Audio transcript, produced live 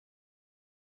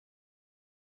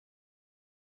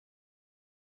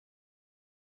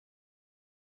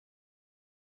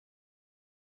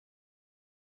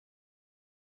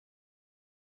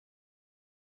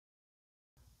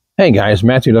Hey guys,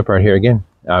 Matthew Lippard here again.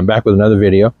 I'm back with another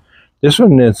video. This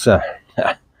one is,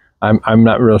 I'm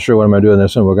not real sure what I'm going to do in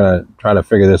this one. We're going to try to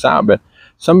figure this out, but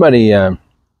somebody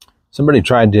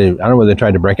tried to, I don't know whether they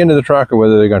tried to break into the truck or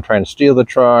whether they're going to try and steal the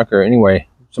truck, or anyway,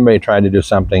 somebody tried to do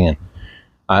something,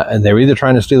 and they were either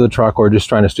trying to steal the truck or just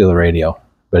trying to steal the radio.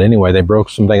 But anyway, they broke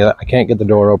something. I can't get the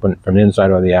door open from the inside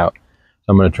or the out.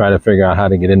 So I'm going to try to figure out how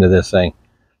to get into this thing.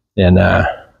 And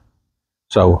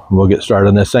so we'll get started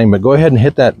on this thing, but go ahead and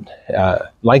hit that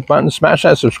like button, smash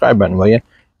that subscribe button, will you?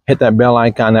 Hit that bell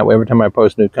icon. That way, every time I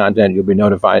post new content, you'll be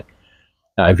notified.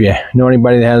 If you know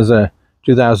anybody that has a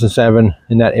 2007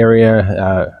 in that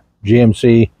area,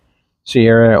 GMC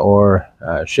Sierra or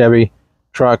Chevy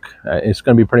truck, it's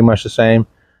going to be pretty much the same.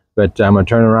 But I'm going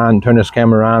to turn this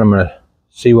camera around. I'm going to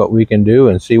see what we can do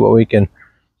and see if we can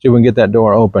get that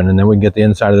door open, and then we can get the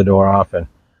inside of the door off and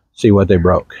see what they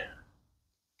broke.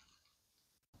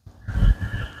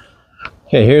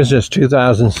 Okay, here's this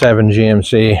 2007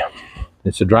 GMC.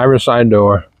 It's a driver's side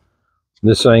door.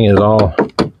 This thing is all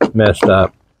messed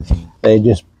up. They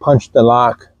just punched the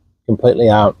lock completely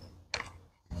out,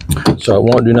 so it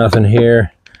won't do nothing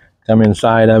here. Come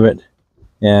inside of it,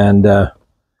 and right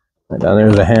down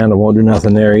there's a handle. Won't do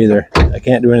nothing there either. I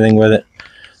can't do anything with it.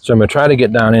 So I'm going to try to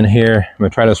get down in here. I'm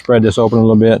going to try to spread this open a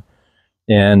little bit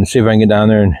and see if I can get down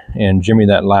there and jimmy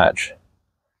that latch.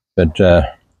 But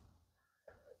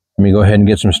let me go ahead and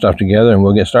get some stuff together and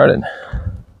we'll get started.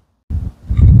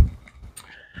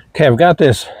 Okay, I've got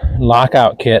this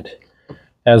lockout kit.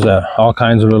 Has all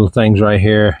kinds of little things right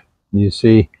here. You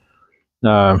see,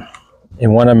 and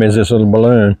one of them is this little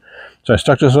balloon. So I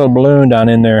stuck this little balloon down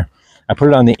in there. I put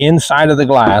it on the inside of the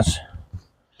glass,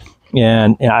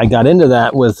 and I got into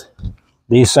that with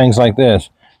these things like this.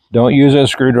 Don't use a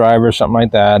screwdriver or something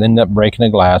like that. End up breaking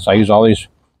the glass. I use all these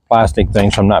plastic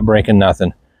things, so I'm not breaking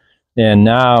nothing. And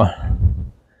now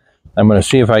I'm going to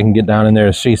see if I can get down in there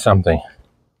to see something.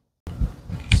 I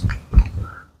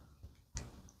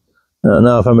don't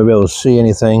know if I'm going to be able to see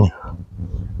anything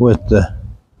with the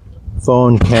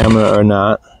phone camera or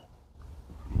not.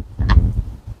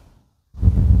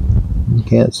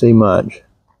 Can't see much.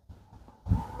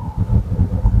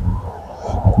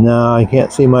 No, I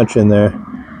can't see much in there.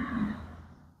 I'm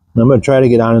going to try to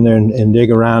get down in there and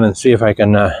dig around and see if I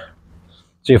can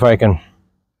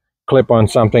clip on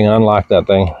something and unlock that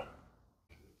thing.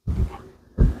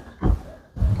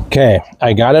 Okay,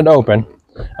 I got it open.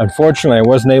 Unfortunately, I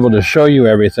wasn't able to show you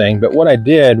everything, but what I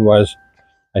did was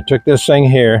I took this thing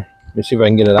here. Let me see if I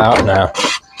can get it out now.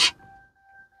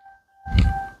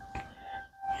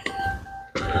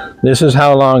 This is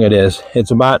how long it is.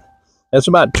 It's about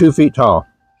 2 feet tall.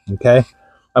 Okay,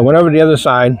 I went over to the other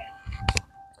side.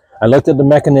 I looked at the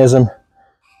mechanism.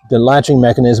 The latching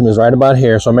mechanism is right about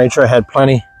here, so I made sure I had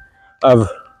plenty of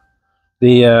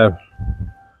the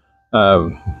I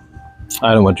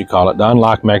don't know what you call it, the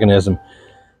unlock mechanism.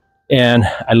 And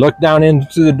I looked down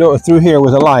into the door through here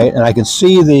with a light, and I could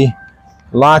see the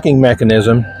locking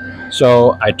mechanism.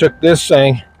 So I took this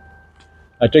thing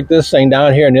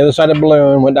down here on the other side of the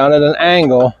balloon, went down at an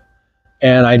angle,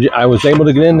 and I was able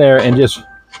to get in there and just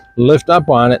lift up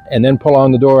on it and then pull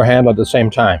on the door handle at the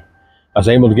same time. I was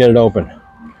able to get it open.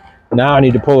 Now I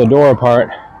need to pull the door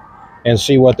apart and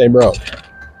see what they broke.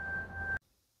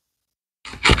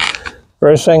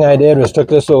 First thing I did was took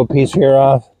this little piece here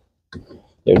off.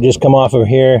 It would just come off of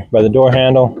here by the door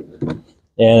handle,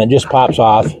 and it just pops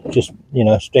off. Just, you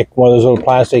know, stick one of those little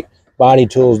plastic body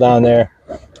tools down there,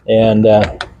 and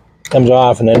comes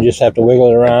off, and then just have to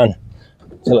wiggle it around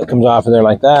until it comes off of there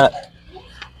like that.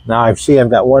 Now I see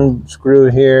I've got one screw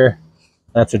here.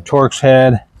 That's a Torx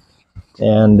head,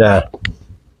 and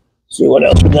see what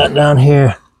else we got down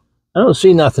here. I don't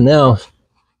see nothing else.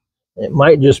 It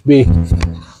might just be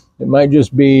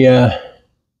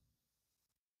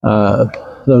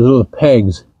those little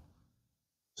pegs.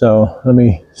 So let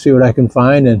me see what I can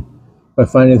find, and if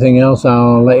I find anything else,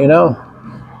 I'll let you know.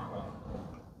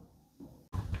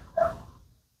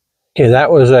 Okay,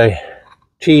 that was a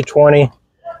T20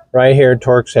 right here,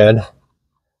 Torx head.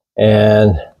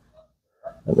 And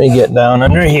let me get down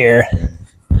under here.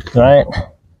 Right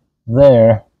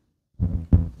there,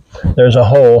 there's a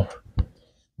hole.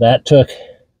 That took,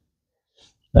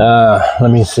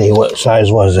 let me see, what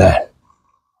size was that?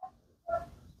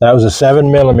 That was a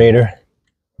 7mm.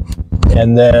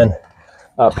 And then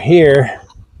up here,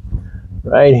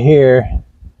 right here,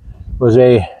 was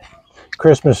a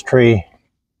Christmas tree.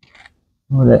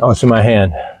 Oh, it's in my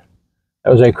hand.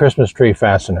 That was a Christmas tree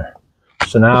fastener.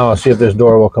 So now I'll see if this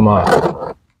door will come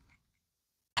off.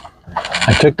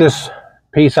 I took this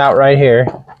piece out right here,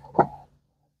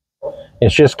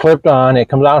 It's just clipped on. It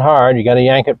comes out hard. You got to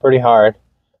yank it pretty hard,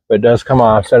 but it does come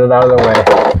off. Set it out of the way.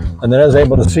 And then I was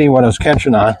able to see what I was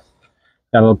catching on.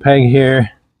 Got a little peg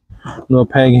here, a little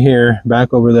peg here,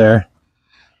 back over there.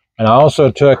 And I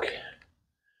also took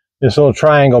this little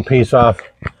triangle piece off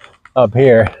up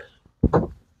here.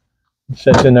 It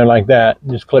sits in there like that,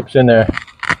 just clips in there.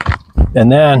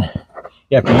 And then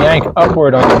you have to yank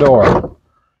upward on the door.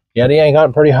 You got to yank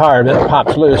out pretty hard, then it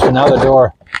pops loose, and now the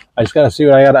door, I just got to see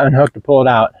what I got to unhook to pull it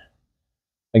out.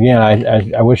 Again,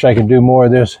 I wish I could do more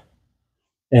of this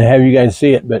and have you guys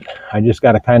see it, but I just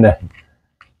got to kind of,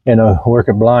 you know, work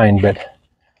it blind. But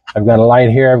I've got a light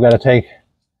here. I've got to take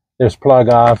this plug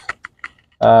off.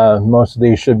 Most of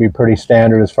these should be pretty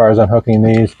standard as far as unhooking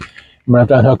these. I'm going to have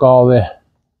to unhook all the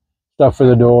stuff for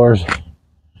the doors.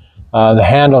 The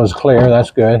handle is clear.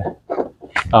 That's good.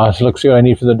 So let's see what I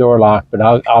need for the door lock. But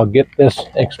I'll get this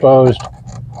exposed.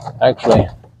 Actually,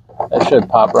 that should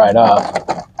pop right off.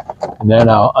 And then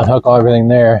I'll unhook everything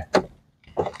there.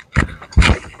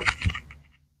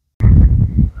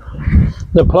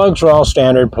 The plugs are all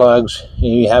standard plugs.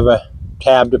 You have a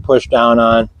tab to push down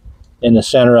on in the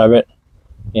center of it,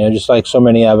 you know, just like so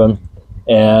many of them.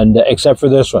 And except for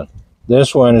this one.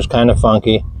 This one is kind of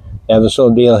funky. You have this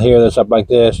little deal here that's up like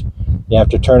this. You have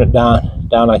to turn it down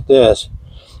like this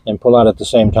and pull out at the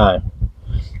same time.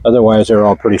 Otherwise, they're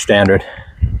all pretty standard.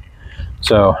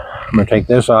 So I'm going to take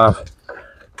this off,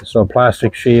 this little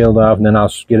plastic shield off, and then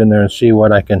I'll get in there and see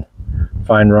what I can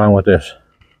find wrong with this.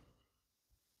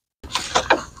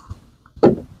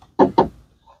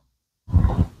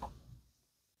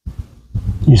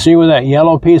 You see where that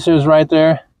yellow piece is right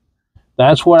there?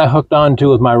 That's what I hooked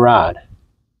onto with my rod.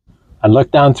 I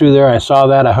looked down through there, I saw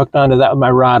that, I hooked onto that with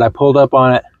my rod, I pulled up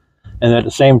on it, and at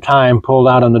the same time pulled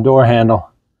out on the door handle,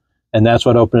 and that's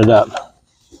what opened it up.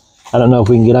 I don't know if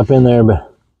we can get up in there,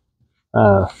 but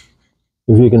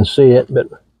if you can see it, but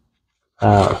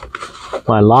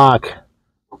my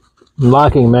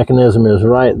locking mechanism is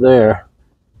right there.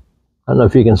 I don't know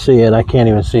if you can see it, I can't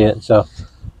even see it. So,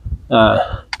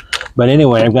 but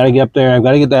anyway, I've got to get up there, I've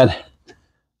got to get that,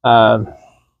 got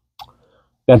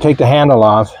to take the handle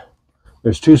off.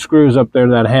 There's 2 screws up there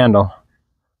to that handle,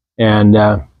 and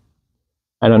I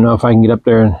don't know if I can get up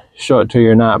there and show it to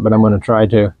you or not, but I'm going to try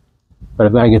to. But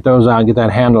if I get those out, get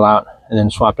that handle out, and then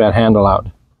swap that handle out.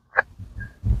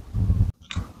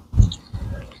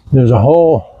 There's a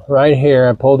hole right here.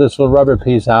 I pulled this little rubber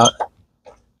piece out,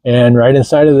 and right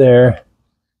inside of there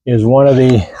is one of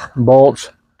the bolts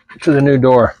to the new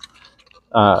door,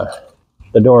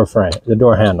 the door frame, the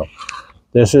door handle.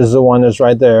 This is the one that's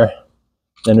right there.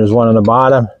 Then there's one on the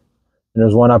bottom, and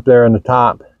there's one up there on the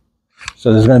top.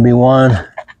 So there's going to be one.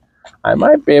 I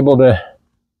might be able to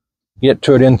get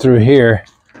to it in through here.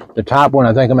 The top one, I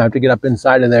think I'm going to have to get up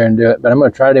inside of there and do it. But I'm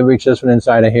going to try to reach this one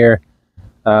inside of here.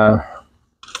 I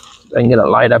can get a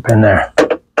light up in there.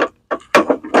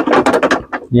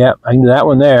 Yep, I can do that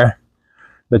one there.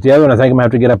 But the other one I think I'm going to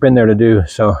have to get up in there to do.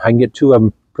 So I can get 2 of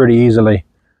them pretty easily.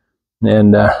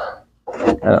 And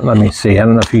let me see. I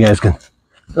don't know if you guys can...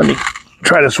 Let me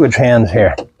try to switch hands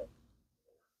here.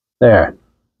 There.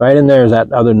 Right in there is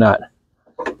that other nut.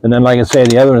 And then, like I say,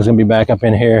 the other one is going to be back up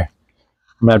in here.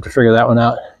 I'm going to have to figure that one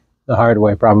out the hard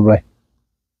way, probably.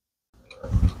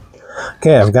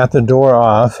 Okay, I've got the door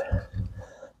off.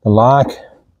 The lock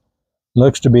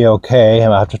looks to be okay.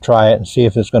 I'll have to try it and see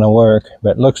if it's going to work,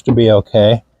 but it looks to be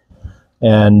okay.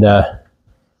 And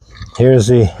here's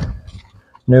the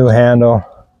new handle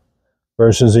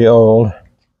versus the old.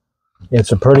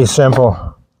 It's a pretty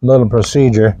simple little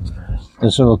procedure.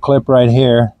 This little clip right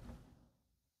here,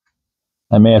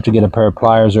 I may have to get a pair of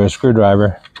pliers or a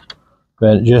screwdriver,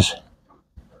 but just,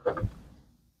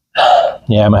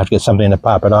 yeah, I'm gonna have to get something to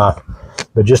pop it off.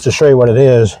 But just to show you what it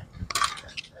is,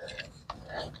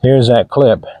 here's that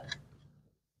clip.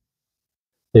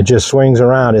 It just swings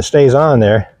around. It stays on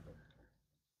there.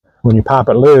 When you pop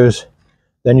it loose,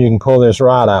 then you can pull this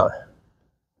rod out.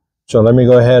 So let me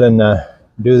go ahead and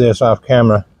do this off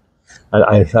camera.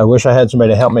 I wish I had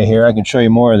somebody to help me here. I could show you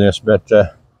more of this, but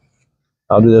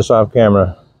I'll do this off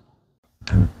camera.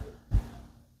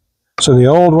 So the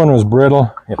old one was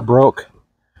brittle. It broke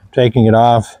taking it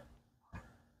off.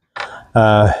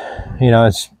 You know,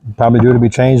 it's probably due to be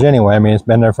changed anyway. I mean, it's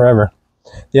been there forever.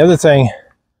 The other thing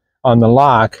on the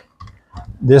lock,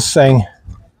 this thing,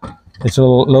 it's a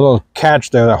little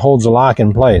catch there that holds the lock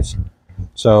in place.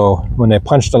 So when they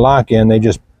punched the lock in, they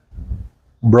just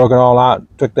broke it all out,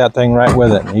 took that thing right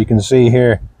with it. You can see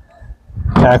here,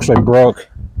 it actually broke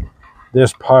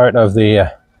this part of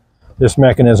the this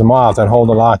mechanism off that hold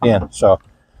the lock in. So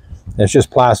it's just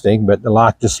plastic, but the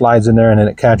lock just slides in there and then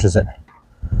it catches it.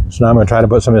 So now I'm going to try to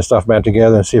put some of this stuff back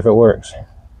together and see if it works.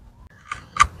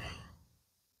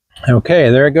 Okay,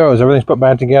 there it goes. Everything's put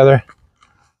back together.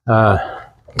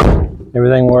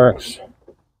 Everything works.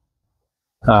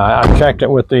 I checked it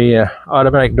with the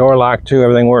automatic door lock too.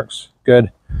 Everything works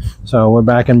good. So we're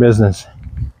back in business.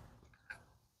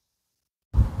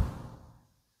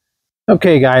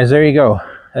 Okay guys, there you go.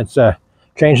 That's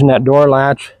changing that door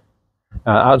latch,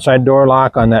 outside door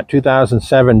lock on that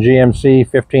 2007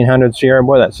 GMC 1500 Sierra.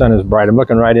 Boy, that sun is bright. I'm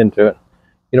looking right into it.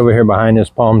 Get over here behind this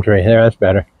palm tree. There, that's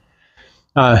better.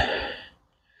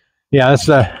 Yeah, it's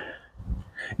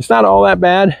not all that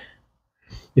bad.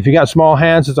 If you got small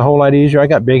hands, it's a whole lot easier. I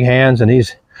got big hands, and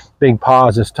these big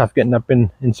paws, it's tough getting up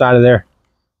inside of there.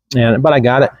 But I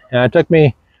got it. And it took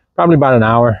me probably about an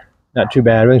hour. Not too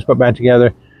bad. Everything's put back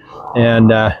together. And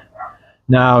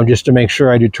now, just to make sure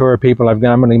I do tour people, I'm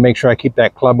going to make sure I keep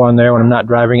that club on there when I'm not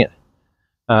driving it.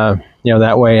 You know,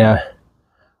 that way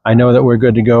I know that we're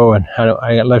good to go, and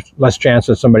I got less chance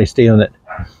of somebody stealing it.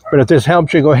 But if this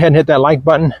helps you, go ahead and hit that like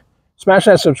button. Smash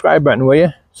that subscribe button, will you?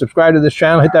 Subscribe to this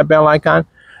channel, hit that bell icon.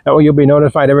 That way you'll be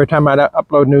notified every time I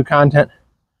upload new content.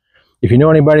 If you know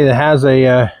anybody that has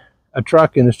a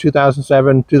truck in this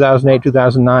 2007, 2008,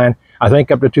 2009, I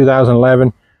think up to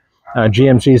 2011,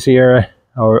 GMC Sierra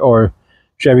or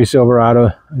Chevy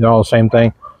Silverado, they're all the same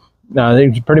thing.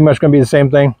 It's pretty much going to be the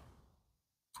same thing.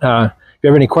 If you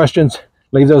have any questions,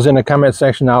 leave those in the comment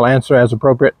section. I'll answer as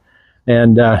appropriate.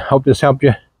 And hope this helped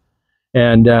you.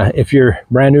 And if you're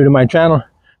brand new to my channel,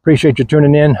 appreciate you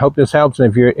tuning in. Hope this helps.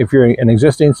 And if you're an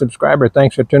existing subscriber,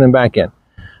 thanks for tuning back in.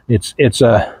 It's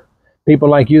people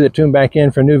like you that tune back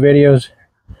in for new videos.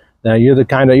 You're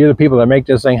the people that make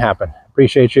this thing happen.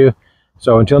 Appreciate you.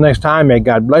 So until next time, may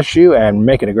God bless you and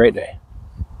make it a great day.